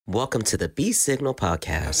Welcome to the B Signal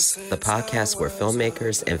Podcast, the podcast where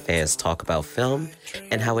filmmakers and fans talk about film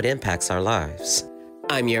and how it impacts our lives.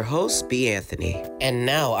 I'm your host, B. Anthony, and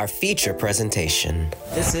now our feature presentation.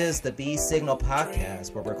 This is the B Signal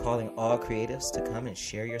Podcast, where we're calling all creatives to come and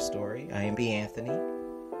share your story. I am B. Anthony,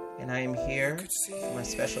 and I am here with my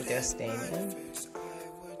special guest, Damien.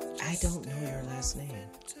 I don't know your last name.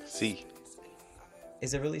 C.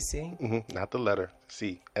 Is it really C? Mm-hmm. Not the letter.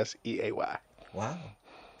 C. S-E-A-Y. Wow.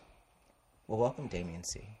 Well, welcome, Damien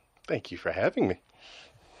C. Thank you for having me.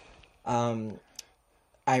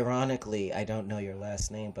 Ironically, I don't know your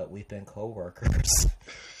last name, but we've been co-workers.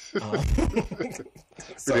 We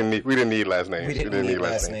didn't need last names. We didn't need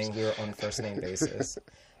last names. We were on first name basis.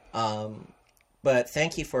 But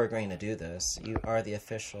thank you for agreeing to do this. You are the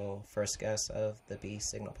official first guest of the B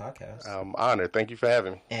Signal Podcast. I'm honored. Thank you for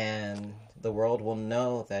having me. And the world will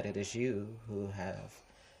know that it is you who have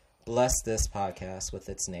blessed this podcast with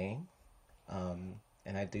its name.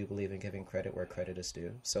 And I do believe in giving credit where credit is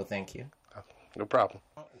due. So thank you. No problem.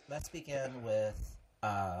 Let's begin with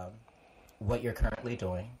what you're currently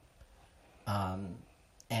doing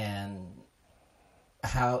and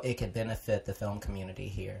how it could benefit the film community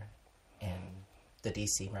here in the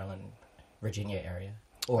D.C., Maryland, Virginia area,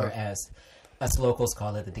 or as us locals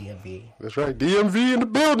call it, the DMV. That's right, DMV in the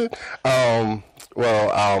building.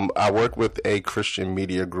 I work with a Christian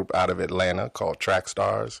media group out of Atlanta called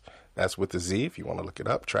Trackstars. That's with a Z, if you want to look it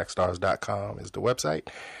up. Trackstars.com is the website.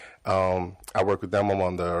 I work with them. I'm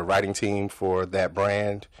on the writing team for that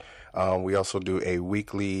brand. We also do a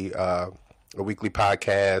weekly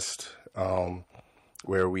podcast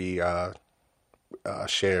where we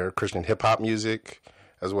share Christian hip hop music,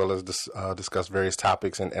 as well as discuss various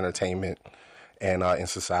topics in entertainment and in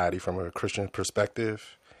society from a Christian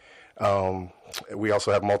perspective. We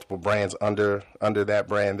also have multiple brands under that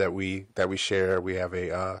brand that we share. We have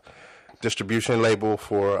a distribution label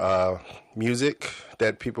for music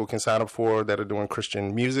that people can sign up for that are doing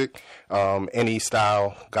Christian music, any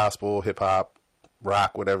style, gospel, hip hop,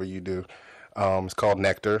 rock, whatever you do. It's called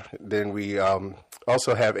Nectar. Then we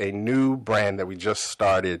also have a new brand that we just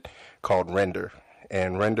started called Render,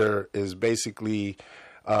 and Render is basically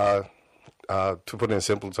to put it in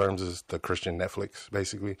simple terms, is the Christian Netflix,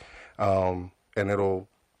 basically. And it'll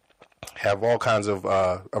have all kinds of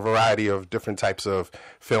a variety of different types of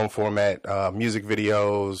film format, music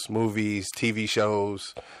videos, movies, TV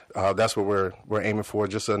shows. That's what we're aiming for.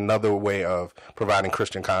 Just another way of providing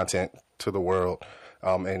Christian content to the world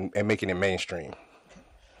and making it mainstream.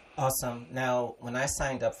 Awesome. Now, when I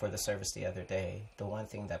signed up for the service the other day, the one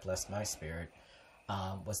thing that blessed my spirit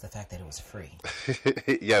was the fact that it was free.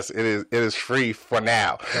 Yes, it is free for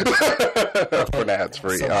now. For now, it's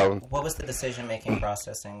free. So what was the decision-making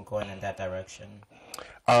process in going in that direction?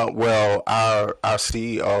 Well, our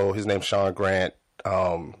CEO, his name's Sean Grant,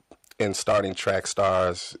 in starting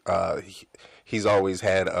Trackstars, he's always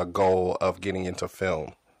had a goal of getting into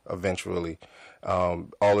film eventually. All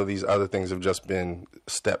of these other things have just been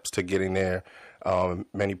steps to getting there.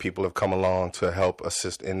 Many people have come along to help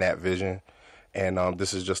assist in that vision. And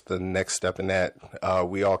this is just the next step in that.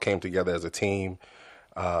 We all came together as a team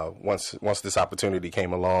once this opportunity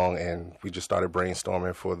came along, and we just started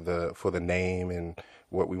brainstorming for the name and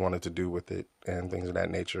what we wanted to do with it and things of that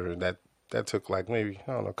nature. That took like maybe,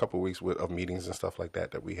 I don't know, a couple of weeks of meetings and stuff like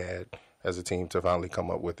that we had as a team to finally come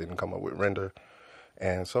up with it and come up with Render.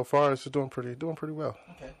 And so far, it's doing pretty well.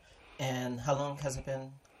 Okay. And how long has it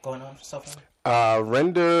been going on so far?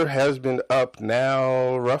 Render has been up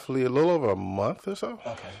now roughly a little over a month or so.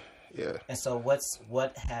 Okay. Yeah. And so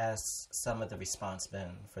what has some of the response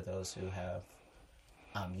been for those who have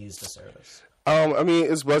used the service? I mean,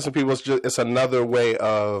 it's blessing people. It's another way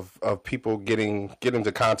of people getting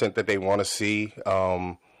the content that they want to see.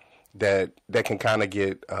 That can kind of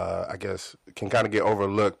get, get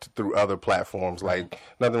overlooked through other platforms. Like,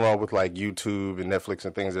 nothing wrong with like YouTube and Netflix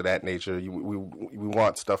and things of that nature. We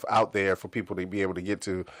want stuff out there for people to be able to get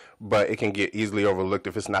to, but it can get easily overlooked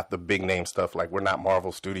if it's not the big name stuff. Like, we're not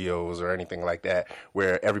Marvel Studios or anything like that,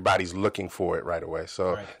 where everybody's looking for it right away.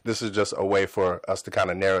 So This is just a way for us to kind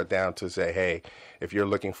of narrow it down to say, hey, if you're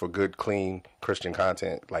looking for good, clean Christian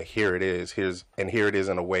content, like here it is. Here it is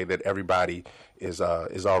in a way that everybody is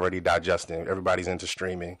already digesting. Everybody's into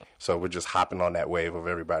streaming, so we're just hopping on that wave of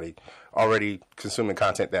everybody already consuming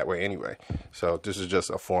content that way anyway. So this is just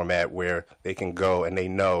a format where they can go and they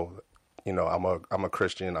know, I'm a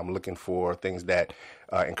Christian. I'm looking for things that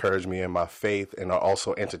encourage me in my faith and are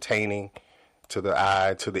also entertaining to the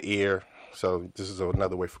eye, to the ear. So this is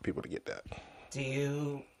another way for people to get that. Do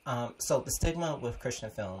you? So the stigma with Christian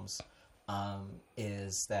films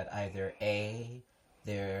is that either A,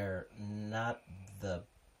 they're not the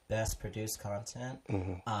best produced content,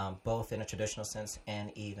 both in a traditional sense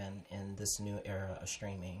and even in this new era of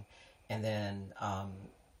streaming. And then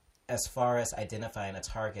as far as identifying a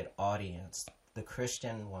target audience, the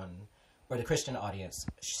Christian one, or the Christian audience,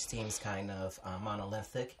 seems kind of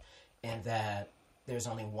monolithic in that there's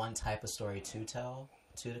only one type of story to tell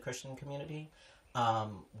to the Christian community.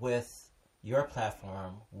 With your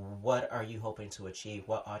platform, what are you hoping to achieve?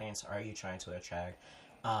 What audience are you trying to attract?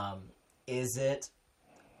 Is it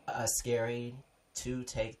scary to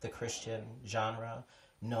take the Christian genre,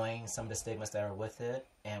 knowing some of the stigmas that are with it?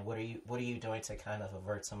 And what are you doing to kind of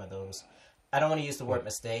avert some of those? I don't want to use the word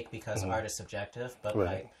mistake because art is subjective, but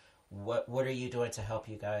like, what are you doing to help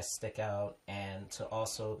you guys stick out and to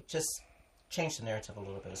also just change the narrative a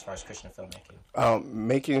little bit as far as Christian filmmaking?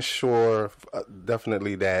 Making sure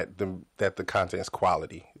definitely that the content is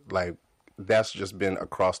quality. Like, that's just been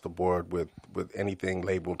across the board with anything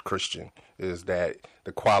labeled Christian, is that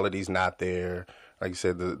the quality's not there. Like you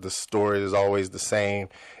said, the story is always the same.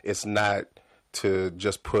 It's not to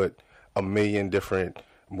just put a million different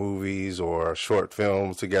movies or short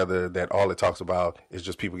films together that all it talks about is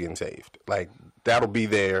just people getting saved. Like, that'll be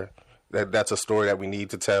there. That's a story that we need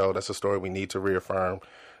to tell. That's a story we need to reaffirm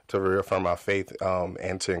our faith,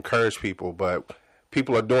 and to encourage people. But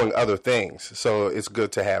people are doing other things, so it's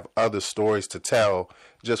good to have other stories to tell,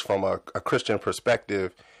 just from a Christian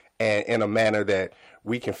perspective, and in a manner that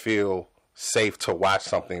we can feel safe to watch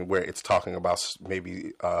something where it's talking about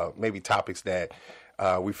maybe topics that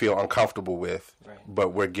we feel uncomfortable with, but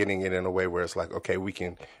we're getting it in a way where it's like, okay, we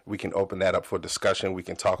can open that up for discussion. We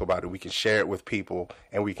can talk about it. We can share it with people,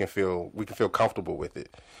 and we can feel comfortable with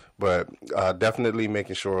it. But definitely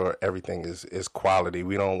making sure everything is quality.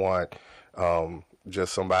 We don't want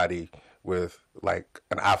just somebody with like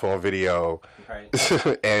an iPhone video,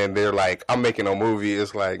 and they're like, I'm making a movie.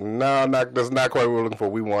 It's like, no, that's not quite what we're looking for.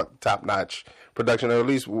 We want top-notch production, or at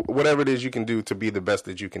least whatever it is you can do to be the best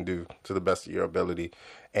that you can do to the best of your ability.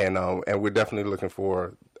 And we're definitely looking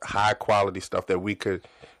for high quality stuff that we could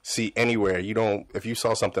see anywhere. If you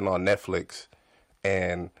saw something on Netflix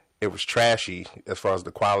and it was trashy as far as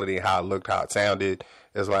the quality, how it looked, how it sounded,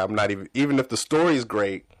 it's like, I'm not even if the story is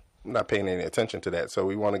great, I'm not paying any attention to that. So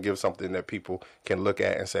we want to give something that people can look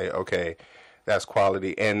at and say, okay, that's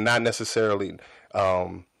quality, and not necessarily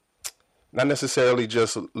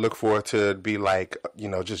just look for it to be like,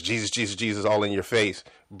 just Jesus all in your face,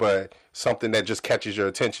 but something that just catches your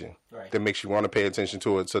attention, that makes you want to pay attention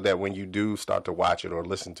to it, so that when you do start to watch it or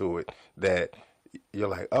listen to it, that you're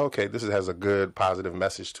like, oh, okay, this has a good, positive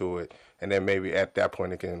message to it. And then maybe at that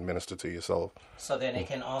point it can minister to your soul. So then it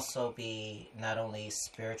can also be not only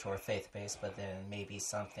spiritual or faith-based, but then maybe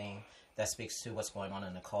something that speaks to what's going on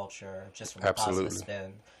in the culture, just from a positive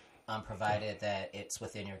spin, provided that it's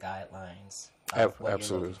within your guidelines of what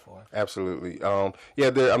you're looking for. Absolutely. There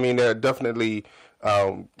are definitely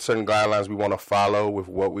certain guidelines we want to follow with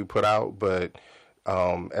what we put out, but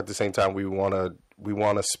at the same time we want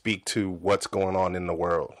to speak to what's going on in the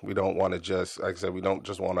world. We don't want to just, like I said, we don't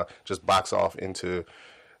just want to just box off into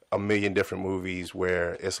a million different movies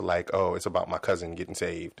where it's like, oh, it's about my cousin getting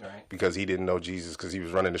saved because he didn't know Jesus because he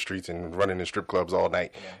was running the streets and running in strip clubs all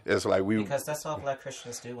night. Yeah. It's like because that's all Black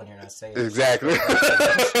Christians do when you're not saved. Exactly.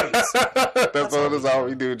 That's all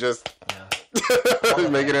we do. Just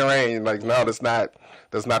make it rain. Like, no, that's not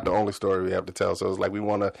the only story we have to tell. So it's like we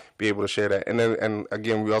want to be able to share that, and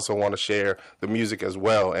again, we also want to share the music as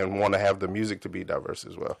well, and want to have the music to be diverse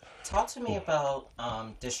as well. Talk to me about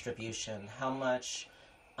distribution. How much,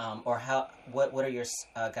 what are your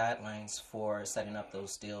guidelines for setting up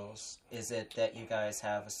those deals? Is it that you guys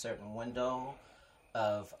have a certain window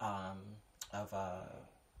of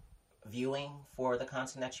viewing for the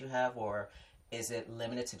content that you have, or is it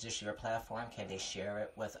limited to just your platform? Can they share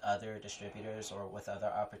it with other distributors or with other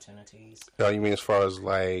opportunities? You mean as far as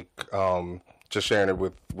like just sharing it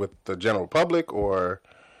with the general public, or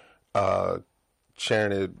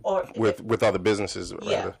sharing it with other businesses?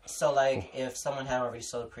 Yeah. Rather? So like if someone had already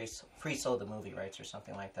pre-sold the movie rights or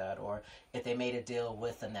something like that, or if they made a deal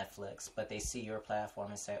with a Netflix, but they see your platform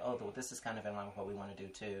and say, oh, well, this is kind of in line with what we want to do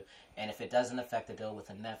too. And if it doesn't affect the deal with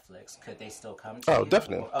a Netflix, could they still come to you? Oh,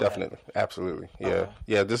 definitely. Absolutely. Yeah. Okay.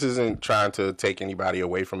 Yeah, this isn't trying to take anybody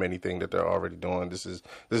away from anything that they're already doing. This is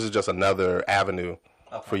just another avenue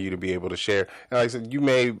for you to be able to share. And like I said, you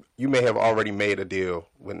may have already made a deal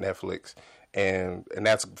with Netflix, and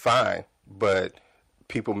that's fine, but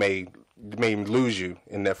people may may lose you.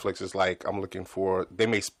 And Netflix is like, they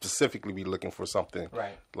may specifically be looking for something.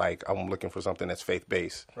 Right. Like, I'm looking for something that's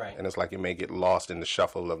faith-based. Right. And it's like it may get lost in the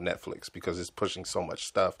shuffle of Netflix because it's pushing so much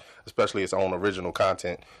stuff, especially its own original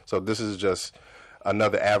content. So this is just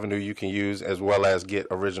another avenue you can use as well as get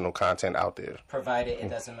original content out there. Provided it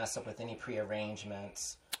doesn't mess up with any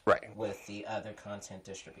prearrangements. Right. With the other content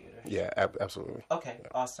distributors. Yeah, absolutely. Okay, yeah.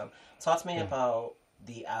 Awesome. Talk to me about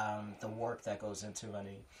the work that goes into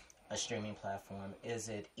running a streaming platform. Is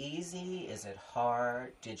it easy? Is it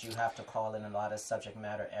hard? Did you have to call in a lot of subject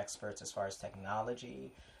matter experts as far as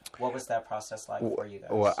technology? What was that process like for you guys?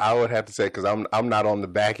 Well, I would have to say, because I'm not on the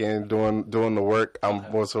back end doing the work. I'm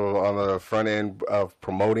more so on the front end of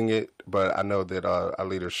promoting it. But I know that our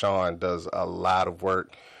leader Sean does a lot of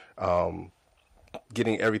work.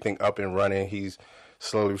 Getting everything up and running. He's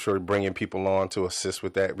slowly but surely bringing people on to assist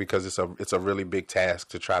with that because it's a really big task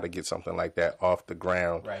to try to get something like that off the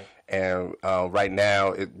ground. Right. And right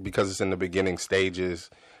now, because it's in the beginning stages,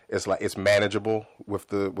 it's manageable with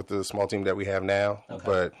the small team that we have now. Okay.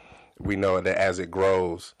 But we know that as it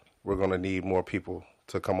grows, we're going to need more people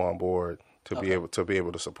to come on board to be able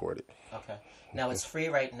to support it. Okay. Now it's free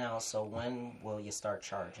right now. So when will you start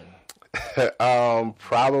charging?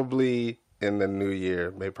 Probably in the new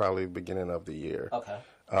year, maybe probably beginning of the year. Okay.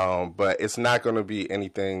 But it's not going to be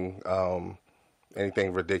anything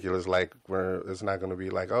ridiculous. Like it's not going to be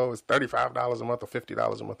like, oh, it's $35 a month or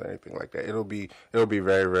 $50 a month or anything like that. It'll be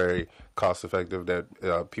very, very cost effective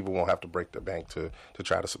that people won't have to break the bank to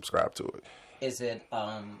try to subscribe to it. Is it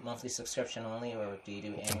monthly subscription only, or do you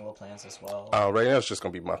do annual plans as well? Right now, it's just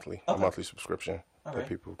going to be monthly, a monthly subscription that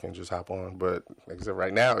people can just hop on. But like I said,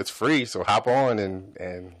 right now it's free, so hop on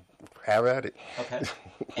and have at it. Okay.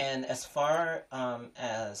 And as far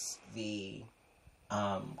as the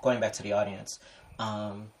going back to the audience,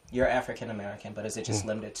 you're African American, but is it just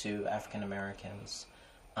limited to African Americans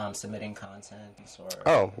submitting content?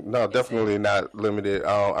 Oh no, definitely not limited.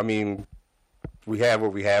 I mean, we have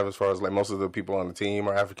what we have as far as like most of the people on the team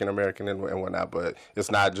are African American and whatnot, but it's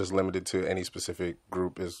not just limited to any specific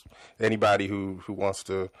group. It's anybody who wants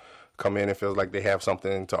to come in and feels like they have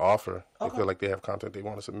something to offer. Okay. They feel like they have content they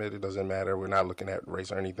want to submit. It doesn't matter. We're not looking at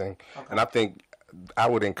race or anything. Okay. And I think I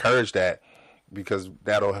would encourage that because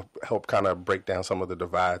that'll help kind of break down some of the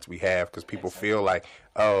divides we have because people feel like,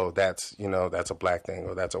 oh, that's a black thing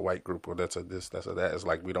or that's a white group or that's a this, that's a that. It's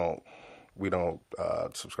like we don't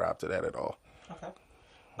subscribe to that at all.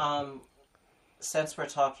 Okay. Since we're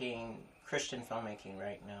talking Christian filmmaking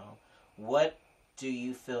right now, what do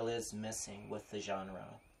you feel is missing with the genre?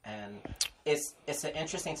 And it's an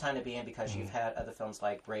interesting time to be in because you've had other films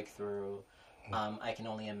like Breakthrough, I Can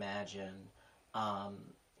Only Imagine,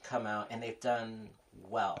 come out, and they've done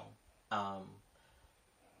well.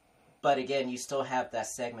 But again, you still have that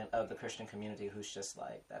segment of the Christian community who's just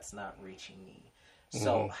like, that's not reaching me.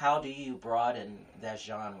 So how do you broaden that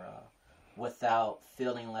genre without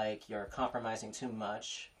feeling like you're compromising too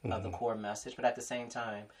much of the core message, but at the same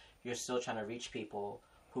time, you're still trying to reach people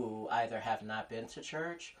who either have not been to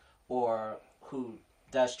church or who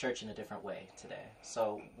does church in a different way today?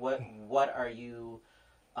 So what are you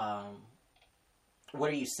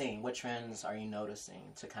seeing? What trends are you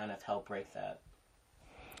noticing to kind of help break that?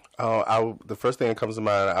 The first thing that comes to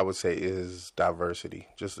mind, I would say, is diversity.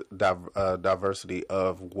 Just diversity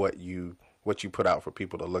of what you put out for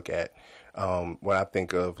people to look at. When I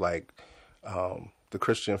think of like the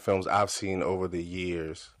Christian films I've seen over the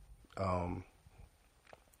years,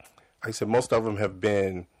 like I said, most of them have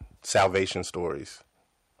been salvation stories.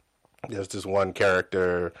 There's this one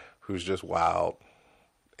character who's just wild,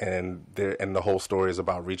 and the whole story is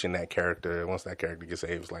about reaching that character. And once that character gets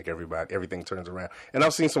saved, it's like everything turns around. And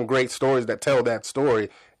I've seen some great stories that tell that story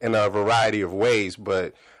in a variety of ways,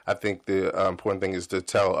 but I think the important thing is to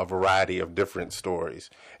tell a variety of different stories.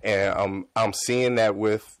 And I'm seeing that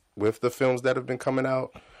with the films that have been coming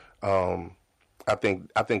out. I think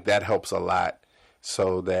that helps a lot,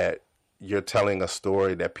 so that you're telling a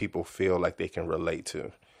story that people feel like they can relate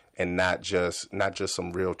to, and not just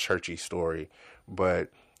some real churchy story, but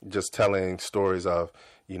just telling stories of,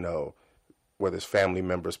 whether it's family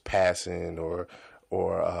members passing or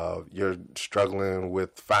you're struggling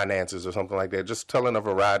with finances or something like that. Just telling a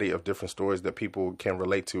variety of different stories that people can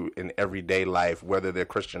relate to in everyday life, whether they're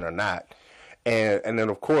Christian or not. And then,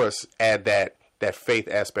 of course, add that faith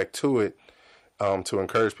aspect to it to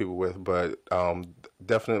encourage people with. But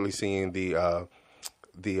definitely seeing the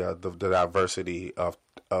diversity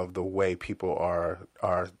of the way people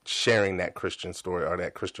are sharing that Christian story or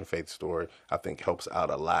that Christian faith story, I think helps out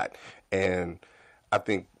a lot. And I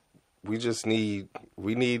think we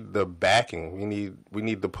need the backing. We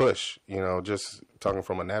need the push. Just talking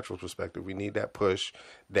from a natural perspective, we need that push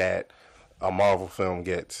that a Marvel film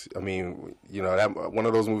gets. I mean, that one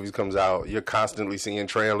of those movies comes out, you're constantly seeing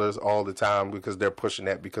trailers all the time because they're pushing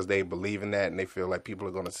that because they believe in that and they feel like people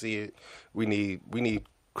are going to see it. We need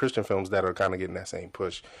Christian films that are kind of getting that same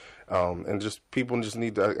push, and just people just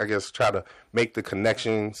need to, I guess, try to make the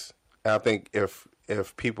connections. And I think if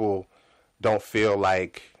people don't feel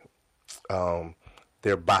like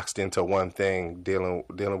they're boxed into one thing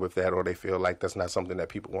dealing with that, or they feel like that's not something that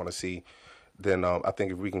people want to see, then I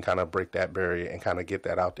think if we can kind of break that barrier and kind of get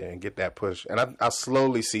that out there and get that push. And I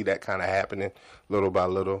slowly see that kind of happening little by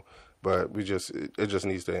little, but it just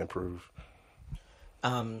needs to improve.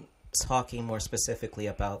 Talking more specifically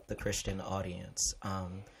about the Christian audience,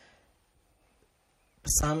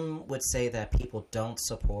 some would say that people don't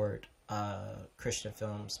support Christian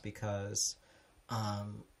films because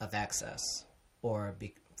of access or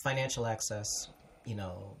financial access.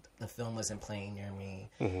 The film wasn't playing near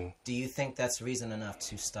me. Mm-hmm. Do you think that's reason enough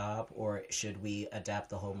to stop, or should we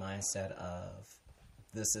adapt the whole mindset of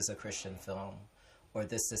this is a Christian film, or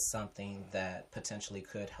this is something that potentially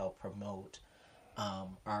could help promote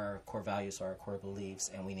our core values or our core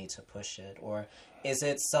beliefs, and we need to push it? Or is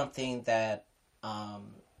it something that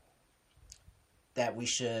that we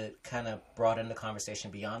should kind of broaden the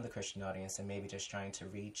conversation beyond the Christian audience and maybe just trying to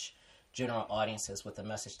reach general audiences with a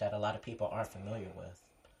message that a lot of people aren't familiar with?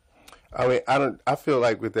 I mean, I feel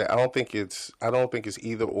like with that, I don't think it's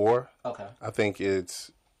either or. Okay. I think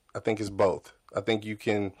it's both. I think you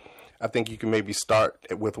can maybe start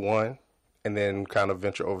with one and then kind of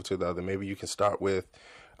venture over to the other. Maybe you can start with,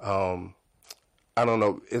 I don't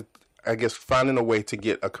know, I guess finding a way to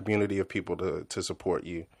get a community of people to support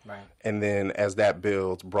you. Right. And then as that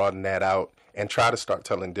builds, broaden that out and try to start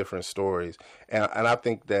telling different stories. And I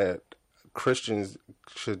think that Christians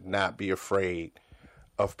should not be afraid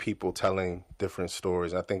of people telling different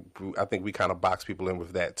stories. I think we kind of box people in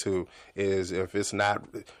with that too. Is if it's not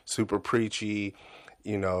super preachy,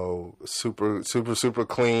 super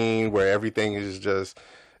clean, where everything is just,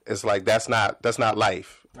 it's like that's not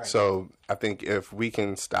life. Right. So I think if we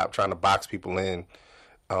can stop trying to box people in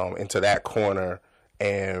into that corner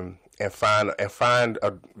and find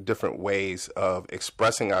different ways of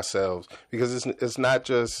expressing ourselves, because it's not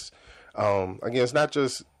just it's not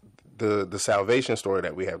just the salvation story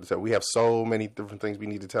that we have to tell. We have so many different things we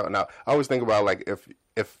need to tell. Now, I always think about, like,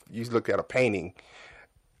 if you look at a painting,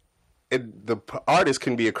 the artist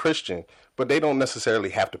can be a Christian, but they don't necessarily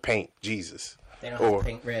have to paint Jesus. They don't have to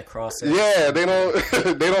paint red crosses. Yeah, they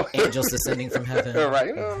don't. They don't. Angels descending from heaven.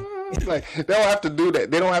 Right. Like, they don't have to do that.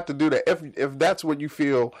 They don't have to do that. If that's what you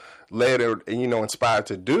feel led or inspired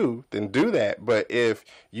to do, then do that. But if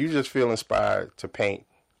you just feel inspired to paint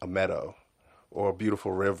a meadow or a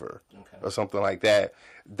beautiful river or something like that,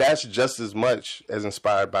 that's just as much as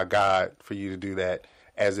inspired by God for you to do that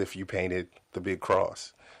as if you painted the big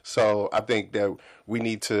cross. So I think that we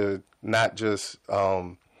need to not just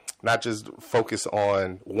focus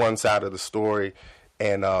on one side of the story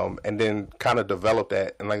and then kind of develop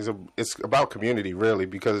that. And like, it's about community, really,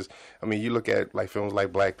 because I mean, you look at like films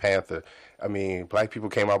like Black Panther. I mean, black people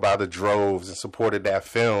came out by the droves and supported that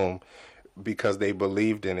film because they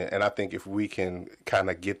believed in it. And I think if we can kind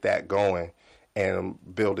of get that going and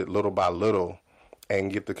build it little by little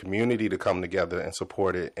and get the community to come together and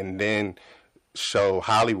support it, and then show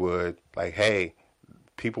Hollywood, like, hey,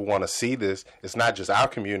 people want to see this. It's not just our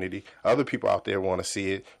community. Other people out there want to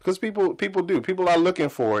see it, because people do. People are looking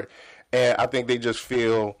for it. And I think they just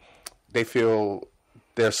feel there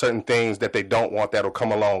are certain things that they don't want that'll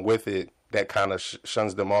come along with it that kind of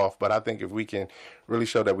shuns them off. But I think if we can really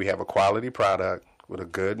show that we have a quality product with a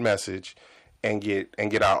good message and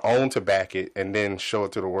get our own to back it, and then show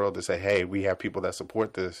it to the world to say, hey, we have people that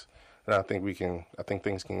support this, then I think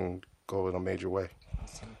things can go in a major way.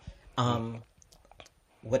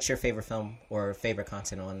 What's your favorite film or favorite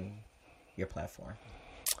content on your platform?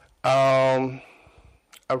 I'd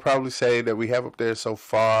probably say that we have up there so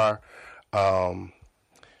far.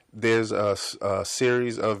 There's a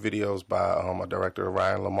series of videos by a director,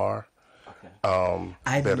 Ryan Lamar. Okay.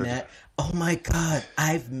 Oh my God,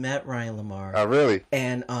 I've met Ryan Lamar. Oh, really?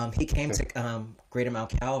 And he came to Greater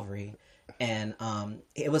Mount Calvary, and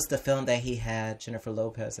it was the film that he had Jennifer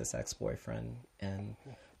Lopez's ex-boyfriend, and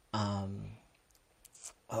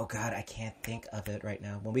oh God, I can't think of it right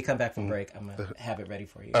now. When we come back from break, I'm gonna have it ready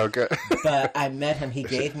for you. Okay. But I met him. He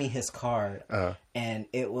gave me his card, and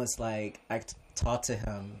it was like I talked to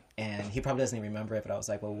him, and he probably doesn't even remember it. But I was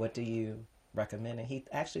like, "Well, what do you recommend, and he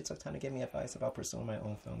actually took time to give me advice about pursuing my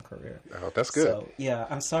own film career. Oh, that's good. So yeah,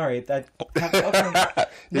 I'm sorry. Okay.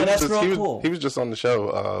 No, that's real cool. He was just on the show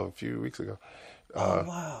a few weeks ago. Oh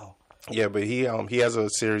wow. Yeah, but he has a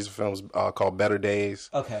series of films called Better Days.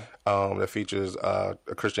 Okay. That features a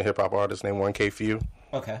Christian hip hop artist named 1K Few.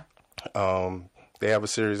 Okay. They have a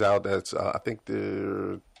series out that's I think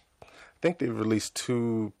they've released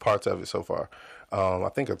 2 parts of it so far. I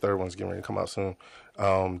think a third one's getting ready to come out soon.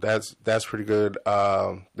 That's pretty good.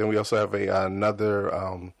 Then we also have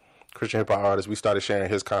another Christian hip hop artist. We started sharing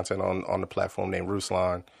his content on the platform named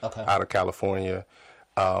Ruslan, out of California.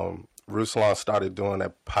 Ruslan started doing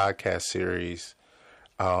a podcast series,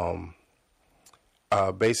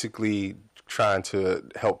 basically trying to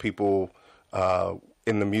help people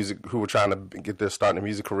in the music who were trying to get their start in a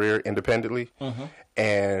music career independently. Mm-hmm.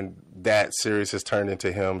 And that series has turned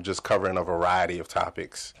into him just covering a variety of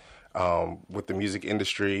topics with the music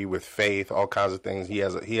industry, with faith, all kinds of things. He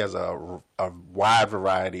has a wide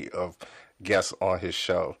variety of guests on his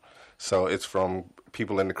show. So it's from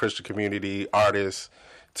people in the Christian community, artists,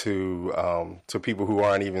 to people who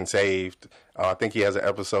aren't even saved. I think he has an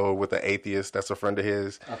episode with an atheist that's a friend of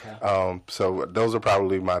his. Okay. So those are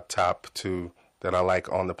probably my top 2 that I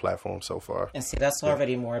like on the platform so far. And see, that's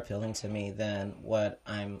already more appealing to me than what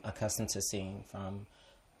I'm accustomed to seeing from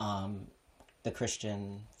the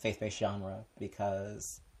Christian faith-based genre,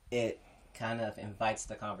 because it kind of invites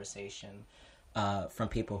the conversation from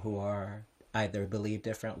people who are either believe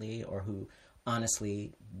differently or who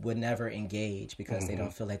honestly would never engage because they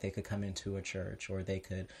don't feel like they could come into a church, or they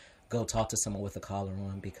could go talk to someone with a collar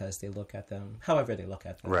on because they look at them however they look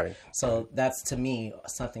at them. Right. So that's, to me,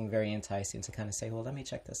 something very enticing to kind of say, well, let me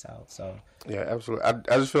check this out. So yeah, absolutely.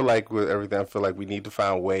 I just feel like with everything, I feel like we need to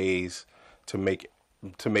find ways to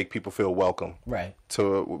make people feel welcome, right,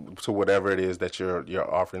 to whatever it is that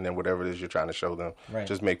you're offering them, whatever it is you're trying to show them. Right.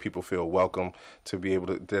 Just make people feel welcome, to be able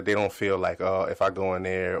to, that they don't feel like, oh, if I go in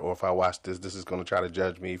there or if I watch this is going to try to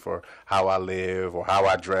judge me for how I live or how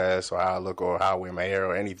I dress or how I look or how I wear my hair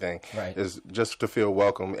or anything. Right. Is just to feel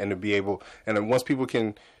welcome and to be able, and then once people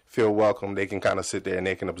can feel welcome, they can kind of sit there and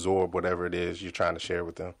they can absorb whatever it is you're trying to share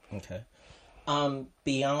with them. Okay.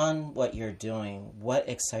 Beyond what you're doing, what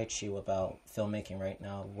excites you about filmmaking right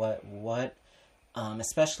now? What,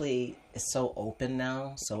 especially, it's so open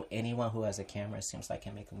now, so anyone who has a camera seems like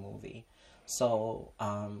can make a movie. So,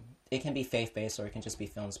 it can be faith-based or it can just be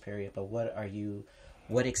films, period. But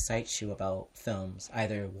what excites you about films,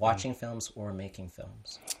 either watching films or making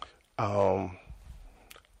films? I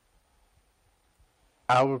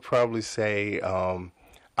would probably say, I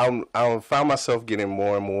found myself getting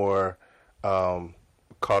more and more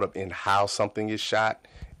caught up in how something is shot,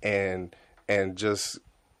 and just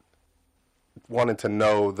wanting to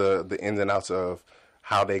know the ins and outs of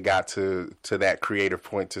how they got to that creative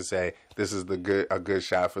point to say this is a good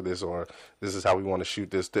shot for this, or this is how we want to shoot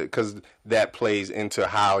this, because that plays into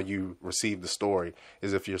how you receive the story,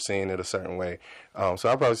 is if you're seeing it a certain way. So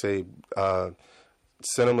I'd probably say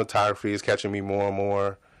cinematography is catching me more and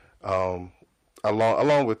more,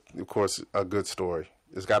 along with, of course, a good story.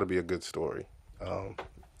 It's got to be a good story. I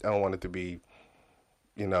don't want it to be,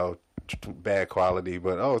 bad quality,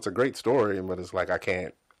 but it's a great story, but it's like I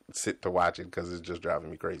can't sit to watch it because it's just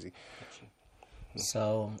driving me crazy.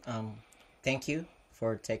 So, thank you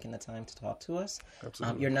for taking the time to talk to us.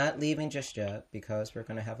 Absolutely. You're not leaving just yet because we're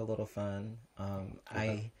going to have a little fun. Okay.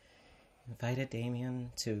 I invited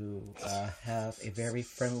Damien to have a very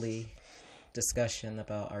friendly discussion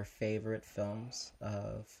about our favorite films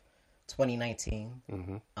of 2019.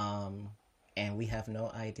 Mm-hmm. And we have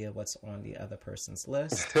no idea what's on the other person's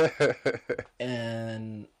list.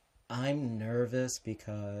 And I'm nervous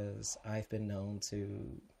because I've been known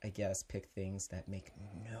to, I guess, pick things that make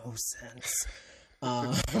no sense.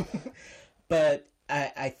 But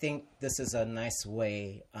I think this is a nice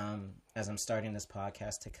way, as I'm starting this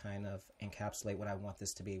podcast, to kind of encapsulate what I want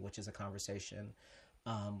this to be, which is a conversation,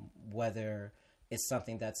 whether it's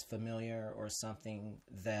something that's familiar or something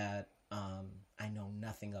that I know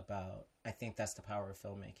nothing about. I think that's the power of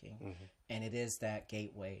filmmaking. Mm-hmm. And it is that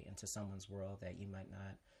gateway into someone's world that you might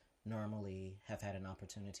not normally have had an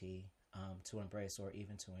opportunity to embrace or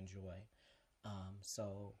even to enjoy.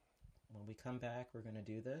 So when we come back, we're going to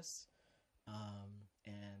do this.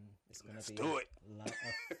 And it's going to be a lot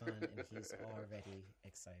of fun, and he's already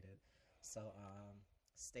excited. So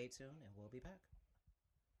stay tuned, and we'll be back.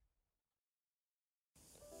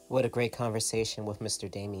 What a great conversation with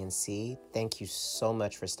Mr. Damien C. Thank you so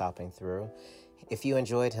much for stopping through. If you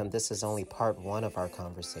enjoyed him, this is only part 1 of our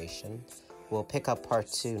conversation. We'll pick up part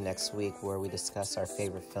 2 next week, where we discuss our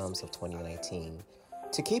favorite films of 2019.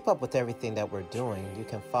 To keep up with everything that we're doing, you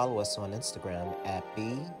can follow us on Instagram at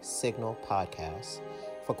B-Signal Podcast.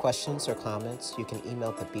 For questions or comments, you can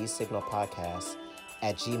email the B-Signal Podcast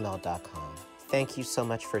at gmail.com. Thank you so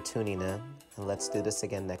much for tuning in, and let's do this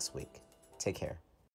again next week. Take care.